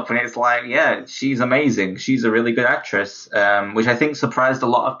shows up and it's like, yeah, she's amazing. She's a really good actress, which I think surprised a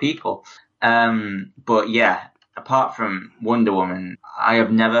lot of people. But yeah, apart from Wonder Woman, I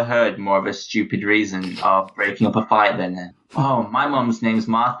have never heard more of a stupid reason of breaking up a fight than, oh, my mom's name's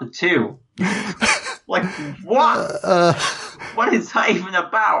Martha too. Like, what? What is that even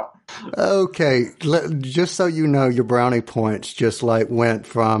about? Okay, just so you know, your brownie points just like went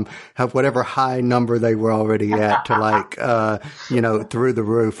from whatever high number they were already at to like, through the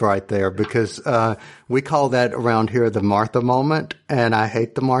roof right there, because we call that around here the Martha moment, and I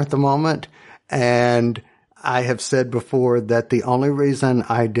hate the Martha moment. And I have said before that the only reason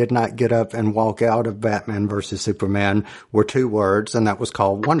I did not get up and walk out of Batman versus Superman were two words, and that was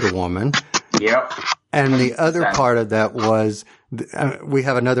called Wonder Woman. Yep. And the other part of that was, we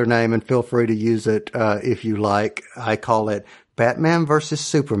have another name, and feel free to use it if you like. I call it Batman versus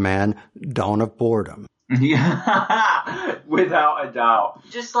Superman, Dawn of Boredom. Yeah, without a doubt.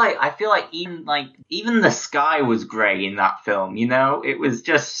 Just like, I feel like even the sky was grey in that film, you know? It was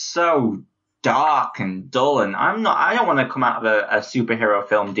just so dark and dull, and I don't want to come out of a superhero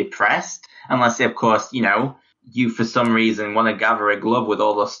film depressed, unless, of course, you for some reason want to gather a glove with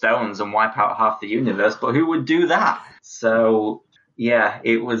all the stones and wipe out half the universe, but who would do that? So yeah,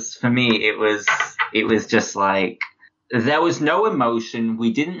 for me it was just like, there was no emotion.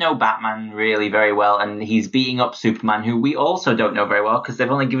 We didn't know Batman really very well, and he's beating up Superman, who we also don't know very well because they've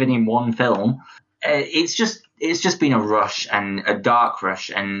only given him one film. It's just been a rush, and a dark rush,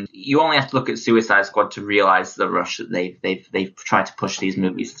 and you only have to look at Suicide Squad to realize the rush that they've tried to push these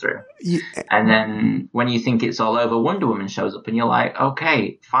movies through. Yeah. And then when you think it's all over, Wonder Woman shows up, and you're like,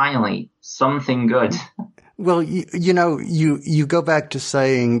 okay, finally, something good. Well, you go back to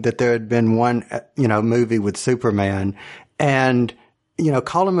saying that there had been one, movie with Superman, and,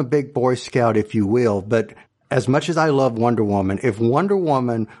 call him a big Boy Scout if you will, but as much as I love Wonder Woman, if Wonder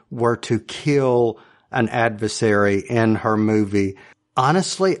Woman were to kill an adversary in her movie,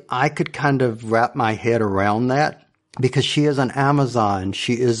 honestly, I could kind of wrap my head around that, because she is an Amazon.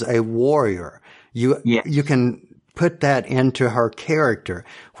 She is a warrior. You can put that into her character.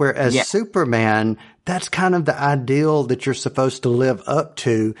 Whereas Superman, that's kind of the ideal that you're supposed to live up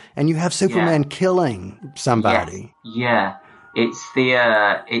to, and you have Superman killing somebody. Yeah. It's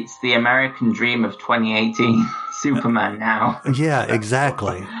the American dream of 2018 Superman now. Yeah,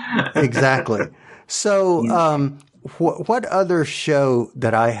 exactly. Exactly. So, what other show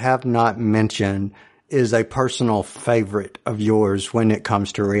that I have not mentioned is a personal favorite of yours when it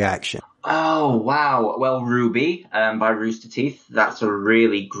comes to reaction? Oh, wow. Well, Ruby, by Rooster Teeth. That's a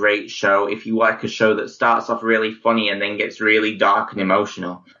really great show. If you like a show that starts off really funny and then gets really dark and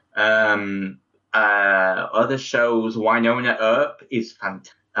emotional. Other shows, Wynonna Earp is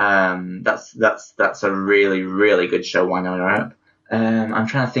fantastic. That's a really, really good show, Wynonna Earp. I'm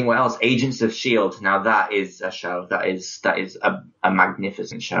trying to think what else. Agents of S.H.I.E.L.D. Now that is a show. That is a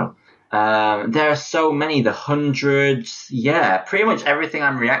magnificent show. There are so many, The Hundreds. Yeah, pretty much everything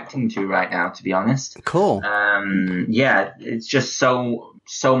I'm reacting to right now, to be honest. Cool. Yeah, it's just so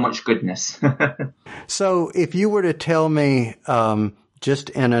much goodness. So if you were to tell me, just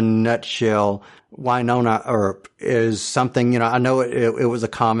in a nutshell, Wynonna Earp is something, I know it was a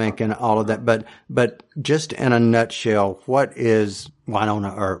comic and all of that, but just in a nutshell, what is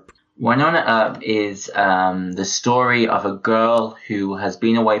Wynonna Earp? Wynonna Earp is the story of a girl who has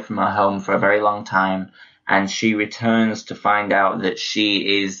been away from her home for a very long time, and she returns to find out that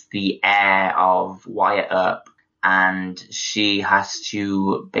she is the heir of Wyatt Earp, and she has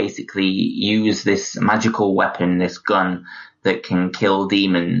to basically use this magical weapon, this gun, that can kill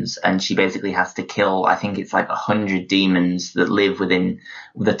demons, and she basically has to kill, I think it's like 100 demons that live within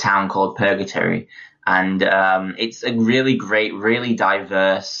the town called Purgatory. And it's a really great, really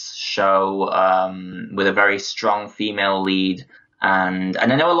diverse show with a very strong female lead. And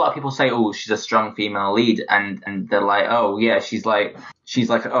I know a lot of people say, oh, she's a strong female lead, and they're like, oh yeah, she's like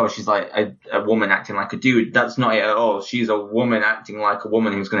a woman acting like a dude. That's not it at all. She's a woman acting like a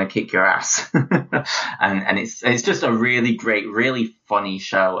woman who's going to kick your ass. and it's just a really great, really funny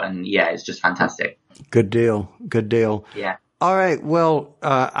show, and yeah, it's just fantastic. Good deal. Good deal. Yeah. All right. Well,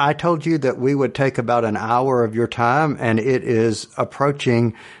 I told you that we would take about an hour of your time, and it is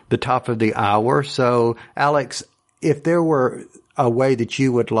approaching the top of the hour. So, Alex, if there were a way that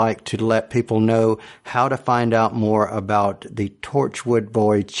you would like to let people know how to find out more about the Torchwood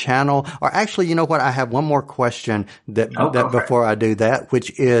Boy channel, or actually, you know what? I have one more question that before I do that,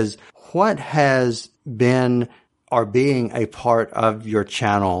 which is, what has been or being a part of your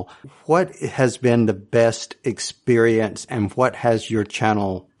channel, what has been the best experience and what has your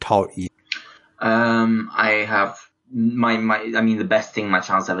channel taught you? I have the best thing my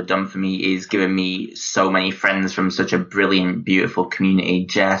channel's ever done for me is given me so many friends from such a brilliant, beautiful community.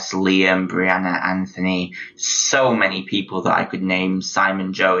 Jess, Liam, Brianna, Anthony, so many people that I could name.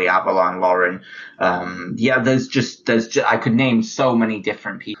 Simon, Joey, Avalon, Lauren. I could name so many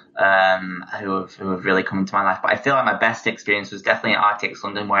different people, who have really come into my life. But I feel like my best experience was definitely at RTX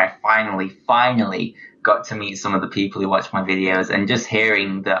London, where I finally got to meet some of the people who watch my videos, and just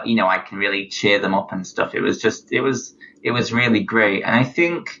hearing that, you know, I can really cheer them up and stuff. It was really great. And I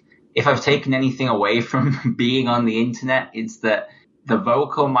think if I've taken anything away from being on the internet, it's that the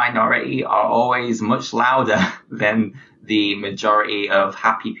vocal minority are always much louder than the majority of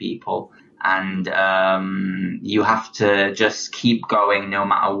happy people. And, you have to just keep going no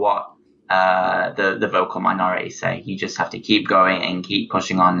matter what, the vocal minority say. You just have to keep going and keep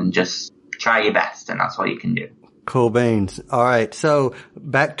pushing on and just try your best, and that's all you can do. Cool beans. All right. So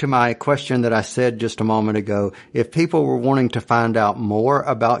back to my question that I said just a moment ago. If people were wanting to find out more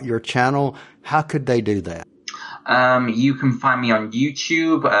about your channel, how could they do that? You can find me on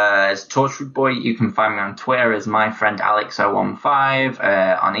YouTube as Torchwood Boy. You can find me on Twitter as my friend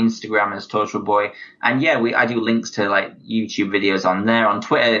Alex015, on Instagram as Torchwood Boy. And yeah, I do links to like YouTube videos on there. On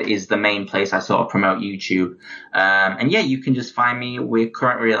Twitter is the main place I sort of promote YouTube. And yeah, you can just find me. We're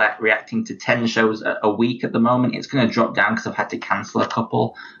currently reacting to 10 shows a week at the moment. It's going to drop down because I've had to cancel a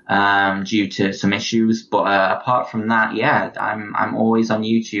couple, due to some issues. But, apart from that, yeah, I'm always on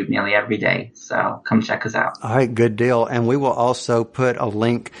YouTube nearly every day. So come check us out. All right. Good deal. And we will also put a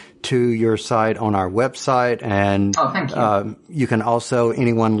link to your site on our website. And thank you. You can also,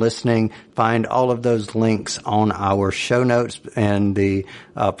 anyone listening, find all of those links on our show notes and the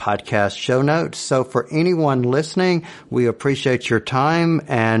podcast show notes. So for anyone listening, we appreciate your time,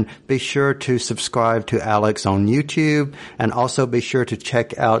 and be sure to subscribe to Alex on YouTube, and also be sure to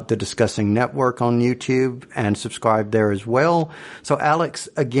check out the Discussing Network on YouTube and subscribe there as well. So Alex,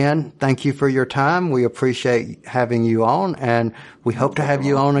 again, thank you for your time. We appreciate having you on, and we hope to have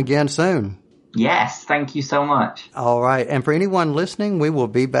you on again soon. Yes, thank you so much. All right. And for anyone listening, we will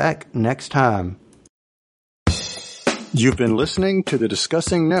be back next time. You've been listening to the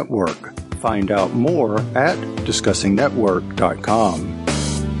Discussing Network. Find out more at discussingnetwork.com.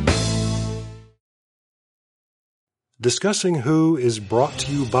 Discussing Who is brought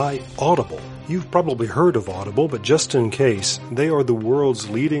to you by Audible. You've probably heard of Audible, but just in case, they are the world's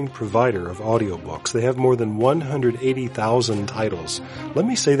leading provider of audiobooks. They have more than 180,000 titles. Let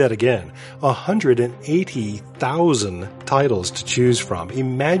me say that again. 180,000 titles to choose from.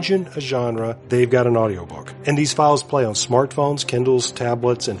 Imagine a genre, they've got an audiobook. And these files play on smartphones, Kindles,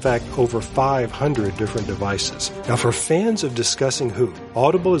 tablets, in fact, over 500 different devices. Now, for fans of Discussing Who,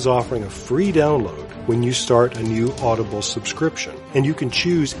 Audible is offering a free download when you start a new Audible subscription. And you can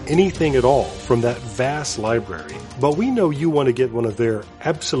choose anything at all from that vast library. But we know you want to get one of their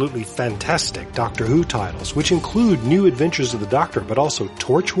absolutely fantastic Doctor Who titles, which include New Adventures of the Doctor, but also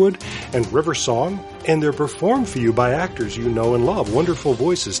Torchwood and River Song. And they're performed for you by actors you know and love. Wonderful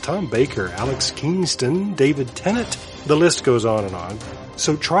voices: Tom Baker, Alex Kingston, David Tennant. The list goes on and on.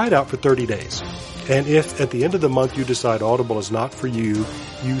 So try it out for 30 days. And if at the end of the month you decide Audible is not for you,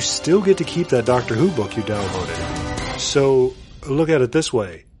 you still get to keep that Doctor Who book you downloaded. So look at it this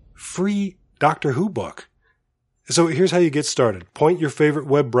way. Free Doctor Who book. So here's how you get started. Point your favorite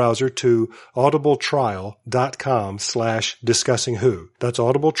web browser to audibletrial.com/discussingwho. That's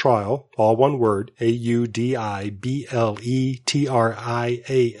Audible Trial, all one word,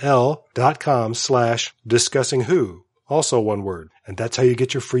 audibletrial.com/discussingwho, also one word. And that's how you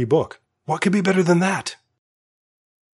get your free book. What could be better than that?